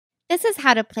This is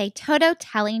how to play Todo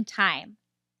Telling Time.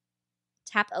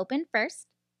 Tap open first.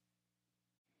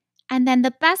 And then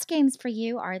the best games for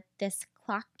you are this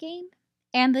clock game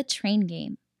and the train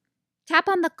game. Tap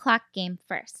on the clock game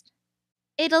first.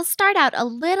 It'll start out a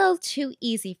little too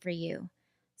easy for you.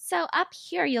 So up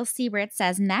here you'll see where it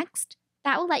says next.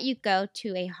 That will let you go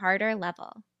to a harder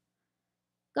level.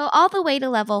 Go all the way to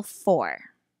level 4.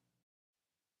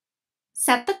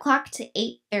 Set the clock to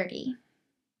 8:30.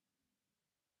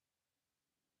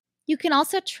 You can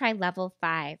also try level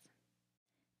 5.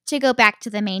 To go back to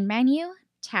the main menu,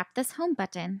 tap this home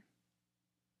button.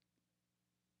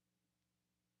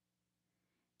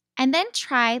 And then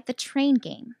try the train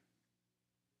game.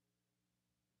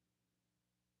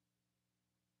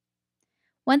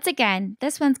 Once again,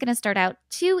 this one's going to start out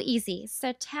too easy,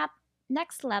 so tap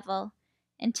next level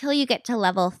until you get to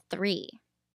level 3.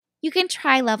 You can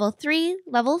try level 3,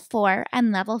 level 4,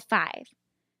 and level 5.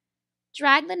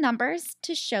 Drag the numbers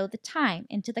to show the time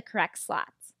into the correct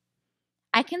slots.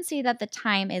 I can see that the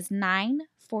time is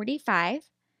 9:45,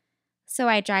 so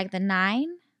I drag the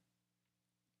 9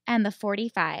 and the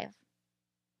 45.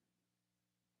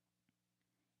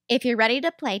 If you're ready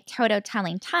to play Todo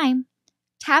Telling Time,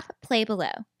 tap play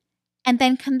below, and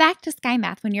then come back to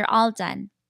SkyMath when you're all done.